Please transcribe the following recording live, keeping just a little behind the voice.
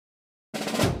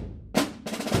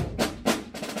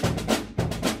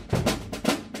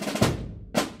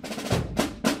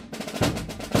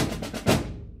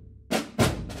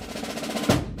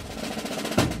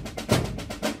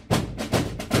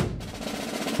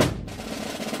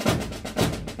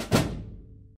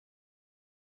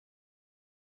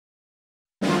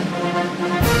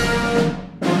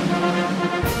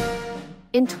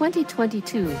In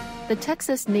 2022, the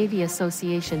Texas Navy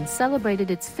Association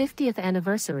celebrated its 50th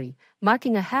anniversary,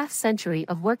 marking a half-century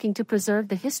of working to preserve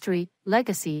the history,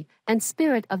 legacy, and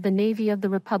spirit of the Navy of the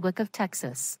Republic of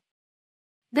Texas.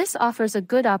 This offers a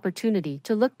good opportunity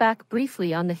to look back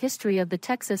briefly on the history of the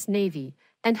Texas Navy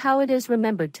and how it is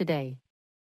remembered today.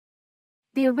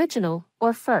 The original,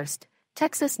 or first,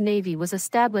 Texas Navy was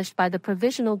established by the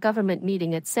Provisional Government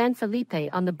meeting at San Felipe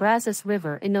on the Brazos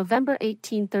River in November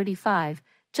 1835,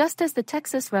 just as the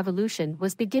Texas Revolution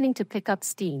was beginning to pick up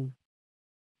steam.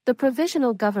 The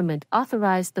Provisional Government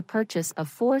authorized the purchase of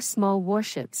 4 small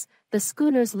warships, the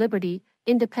schooners Liberty,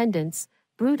 Independence,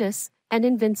 Brutus, and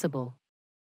Invincible.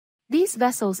 These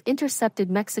vessels intercepted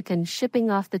Mexican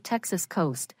shipping off the Texas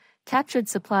coast, captured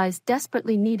supplies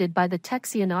desperately needed by the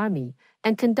Texian army,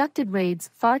 and conducted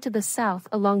raids far to the south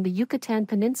along the Yucatan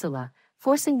Peninsula,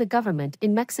 forcing the government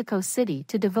in Mexico City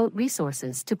to devote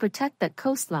resources to protect that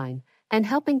coastline, and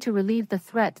helping to relieve the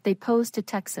threat they posed to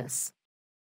Texas.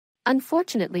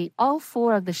 Unfortunately, all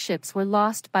 4 of the ships were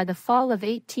lost by the fall of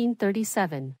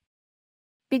 1837.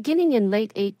 Beginning in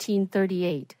late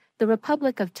 1838, the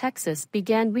Republic of Texas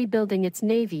began rebuilding its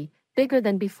navy, bigger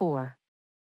than before.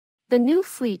 The new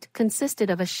fleet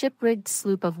consisted of a ship-rigged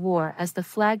sloop of war as the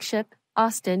flagship,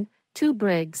 Austin, 2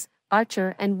 brigs,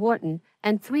 Archer and Wharton,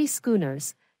 and 3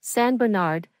 schooners, San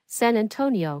Bernard, San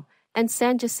Antonio, and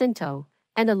San Jacinto,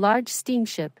 and a large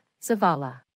steamship,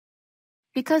 Zavala.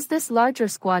 Because this larger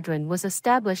squadron was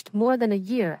established more than a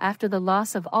year after the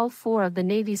loss of all 4 of the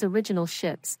Navy's original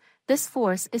ships, this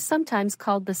force is sometimes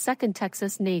called the Second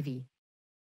Texas Navy.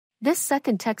 This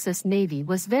Second Texas Navy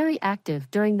was very active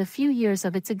during the few years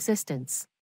of its existence.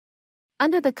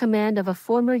 Under the command of a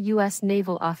former U.S.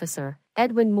 naval officer,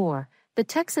 Edwin Moore, the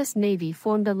Texas Navy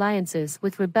formed alliances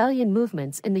with rebellion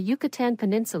movements in the Yucatan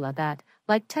Peninsula that,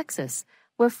 like Texas,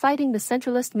 were fighting the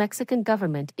centralist Mexican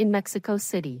government in Mexico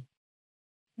City.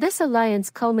 This alliance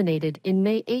culminated in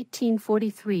May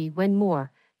 1843 when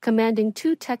Moore, commanding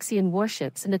 2 Texian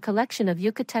warships and a collection of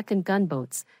Yucatecan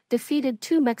gunboats, defeated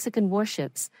 2 Mexican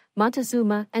warships,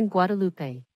 Montezuma and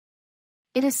Guadalupe.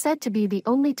 It is said to be the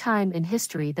only time in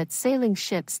history that sailing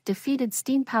ships defeated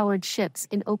steam-powered ships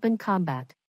in open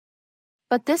combat.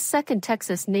 But this Second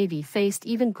Texas Navy faced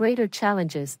even greater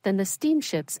challenges than the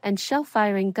steamships and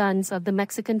shell-firing guns of the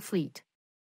Mexican fleet.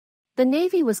 The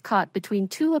Navy was caught between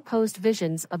 2 opposed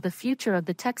visions of the future of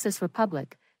the Texas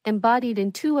Republic, embodied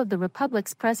in 2 of the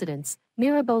Republic's presidents,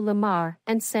 Mirabeau Lamar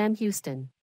and Sam Houston.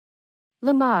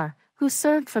 Lamar, who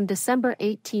served from December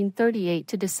 1838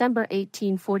 to December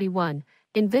 1841,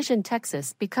 envisioned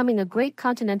Texas becoming a great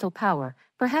continental power,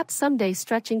 perhaps someday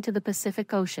stretching to the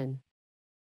Pacific Ocean.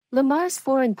 Lamar's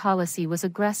foreign policy was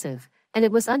aggressive, and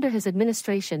it was under his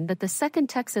administration that the Second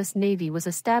Texas Navy was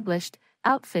established,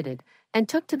 outfitted, and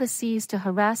took to the seas to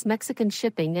harass Mexican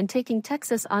shipping and taking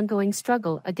Texas' ongoing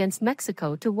struggle against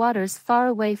Mexico to waters far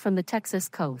away from the Texas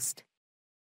coast.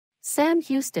 Sam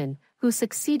Houston, who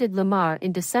succeeded Lamar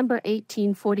in December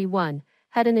 1841,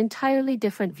 had an entirely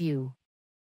different view.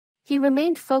 He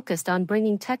remained focused on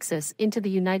bringing Texas into the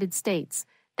United States,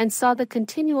 and saw the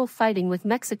continual fighting with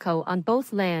Mexico on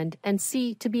both land and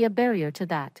sea to be a barrier to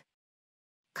that.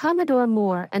 Commodore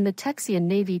Moore and the Texian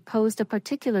Navy posed a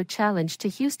particular challenge to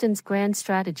Houston's grand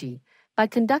strategy, by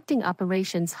conducting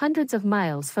operations hundreds of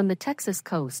miles from the Texas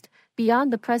coast,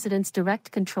 beyond the president's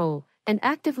direct control, and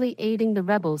actively aiding the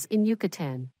rebels in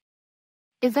Yucatan.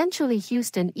 Eventually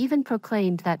Houston even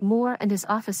proclaimed that Moore and his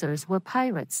officers were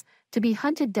pirates, to be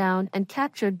hunted down and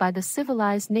captured by the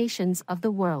civilized nations of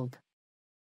the world.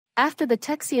 After the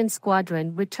Texian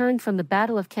squadron returned from the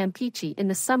Battle of Campeche in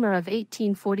the summer of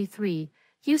 1843,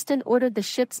 Houston ordered the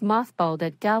ships mothballed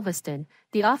at Galveston,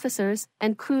 the officers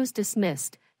and crews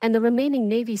dismissed, and the remaining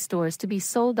Navy stores to be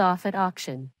sold off at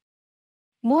auction.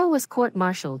 Moore was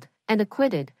court-martialed and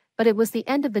acquitted, but it was the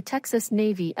end of the Texas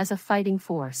Navy as a fighting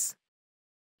force.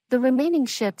 The remaining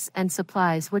ships and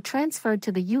supplies were transferred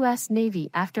to the U.S. Navy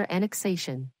after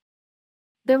annexation.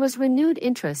 There was renewed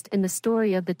interest in the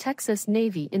story of the Texas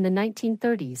Navy in the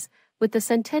 1930s, with the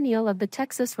centennial of the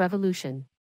Texas Revolution.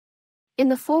 In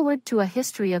the foreword to A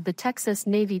History of the Texas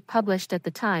Navy published at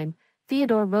the time,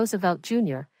 Theodore Roosevelt,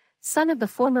 Jr., son of the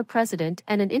former president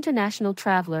and an international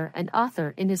traveler and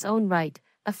author in his own right,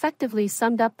 effectively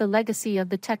summed up the legacy of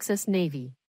the Texas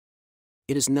Navy.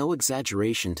 It is no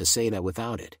exaggeration to say that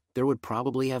without it, there would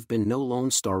probably have been no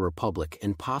Lone Star Republic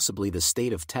and possibly the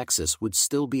state of Texas would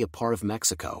still be a part of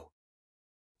Mexico.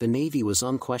 The Navy was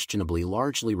unquestionably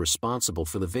largely responsible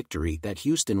for the victory that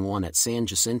Houston won at San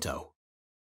Jacinto.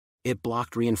 It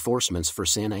blocked reinforcements for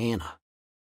Santa Ana.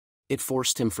 It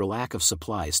forced him, for lack of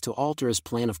supplies, to alter his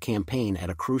plan of campaign at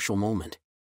a crucial moment.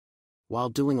 While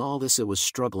doing all this, it was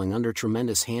struggling under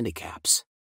tremendous handicaps.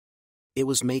 It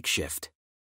was makeshift.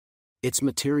 Its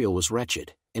material was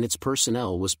wretched, and its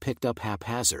personnel was picked up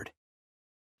haphazard.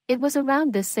 It was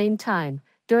around this same time,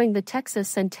 during the Texas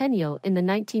Centennial in the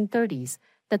 1930s,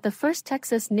 that the first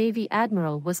Texas Navy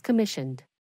Admiral was commissioned.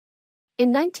 In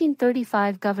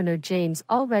 1935, Governor James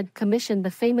Allred commissioned the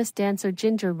famous dancer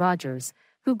Ginger Rogers,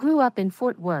 who grew up in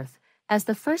Fort Worth, as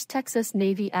the first Texas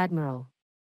Navy Admiral.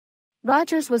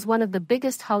 Rogers was one of the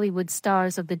biggest Hollywood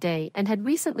stars of the day and had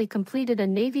recently completed a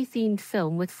Navy-themed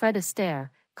film with Fred Astaire,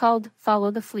 called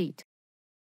Follow the Fleet.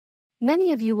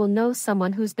 Many of you will know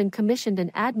someone who's been commissioned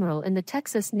an admiral in the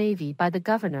Texas Navy by the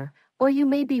governor, or you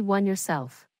may be one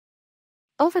yourself.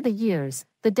 Over the years,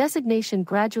 the designation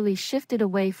gradually shifted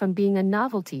away from being a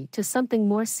novelty to something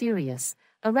more serious,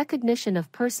 a recognition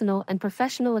of personal and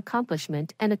professional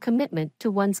accomplishment and a commitment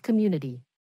to one's community.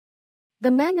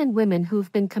 The men and women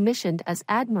who've been commissioned as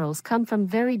admirals come from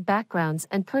varied backgrounds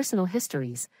and personal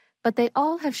histories, but they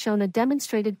all have shown a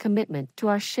demonstrated commitment to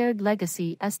our shared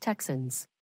legacy as Texans.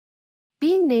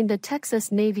 Being named a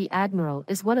Texas Navy Admiral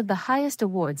is one of the highest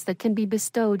awards that can be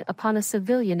bestowed upon a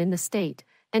civilian in the state,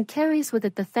 and carries with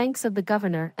it the thanks of the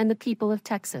governor and the people of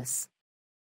Texas.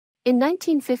 In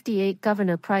 1958,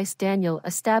 Governor Price Daniel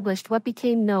established what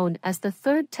became known as the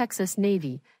Third Texas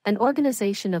Navy, an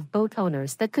organization of boat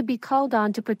owners that could be called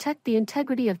on to protect the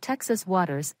integrity of Texas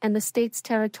waters and the state's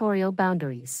territorial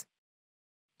boundaries.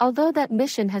 Although that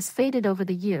mission has faded over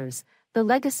the years, the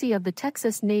legacy of the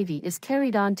Texas Navy is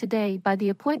carried on today by the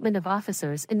appointment of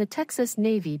officers in the Texas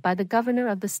Navy by the governor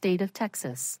of the state of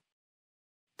Texas.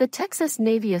 The Texas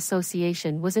Navy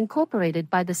Association was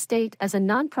incorporated by the state as a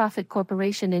nonprofit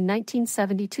corporation in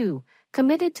 1972,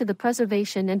 committed to the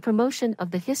preservation and promotion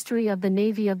of the history of the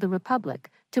Navy of the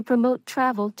Republic, to promote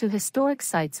travel to historic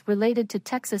sites related to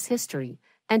Texas history,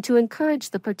 and to encourage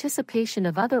the participation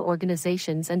of other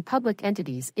organizations and public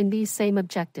entities in these same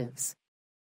objectives.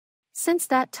 Since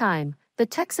that time, the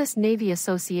Texas Navy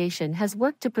Association has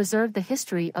worked to preserve the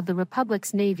history of the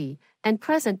Republic's Navy and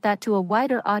present that to a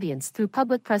wider audience through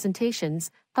public presentations,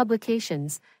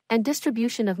 publications, and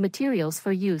distribution of materials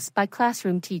for use by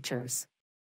classroom teachers.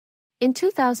 In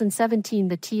 2017,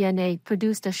 the TNA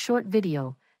produced a short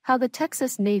video, How the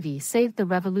Texas Navy Saved the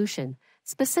Revolution,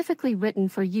 specifically written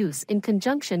for use in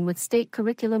conjunction with state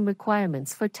curriculum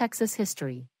requirements for Texas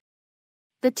history.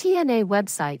 The TNA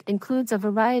website includes a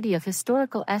variety of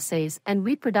historical essays and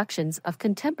reproductions of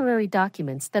contemporary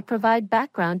documents that provide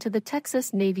background to the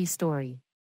Texas Navy story.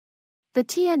 The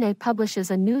TNA publishes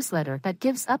a newsletter that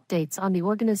gives updates on the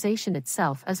organization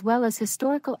itself as well as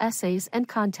historical essays and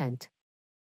content.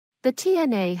 The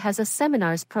TNA has a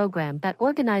seminars program that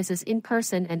organizes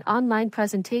in-person and online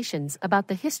presentations about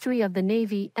the history of the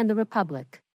Navy and the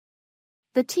Republic.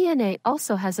 The TNA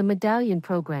also has a medallion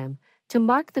program to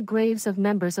mark the graves of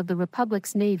members of the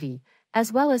Republic's Navy,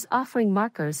 as well as offering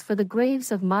markers for the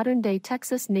graves of modern-day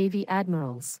Texas Navy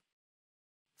admirals.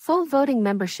 Full voting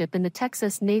membership in the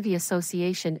Texas Navy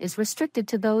Association is restricted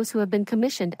to those who have been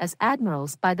commissioned as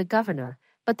admirals by the governor,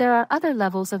 but there are other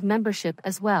levels of membership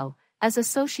as well, as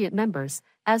associate members,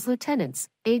 as lieutenants,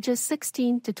 ages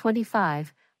 16 to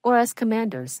 25, or as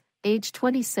commanders, age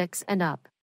 26 and up.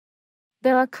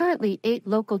 There are currently 8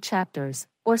 local chapters,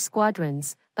 or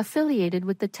squadrons, affiliated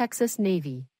with the Texas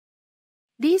Navy.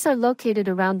 These are located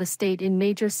around the state in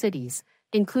major cities,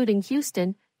 including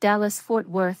Houston, Dallas, Fort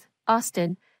Worth,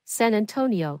 Austin, San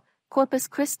Antonio, Corpus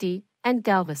Christi, and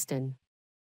Galveston.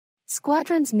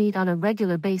 Squadrons meet on a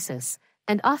regular basis,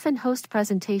 and often host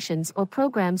presentations or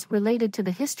programs related to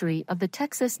the history of the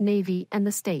Texas Navy and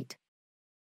the state.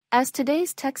 As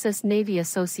today's Texas Navy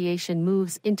Association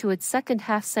moves into its second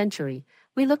half-century,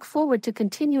 we look forward to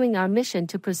continuing our mission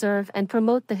to preserve and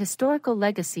promote the historical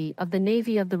legacy of the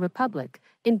Navy of the Republic,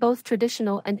 in both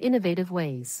traditional and innovative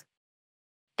ways.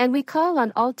 And we call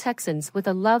on all Texans with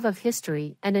a love of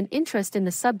history and an interest in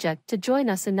the subject to join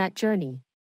us in that journey.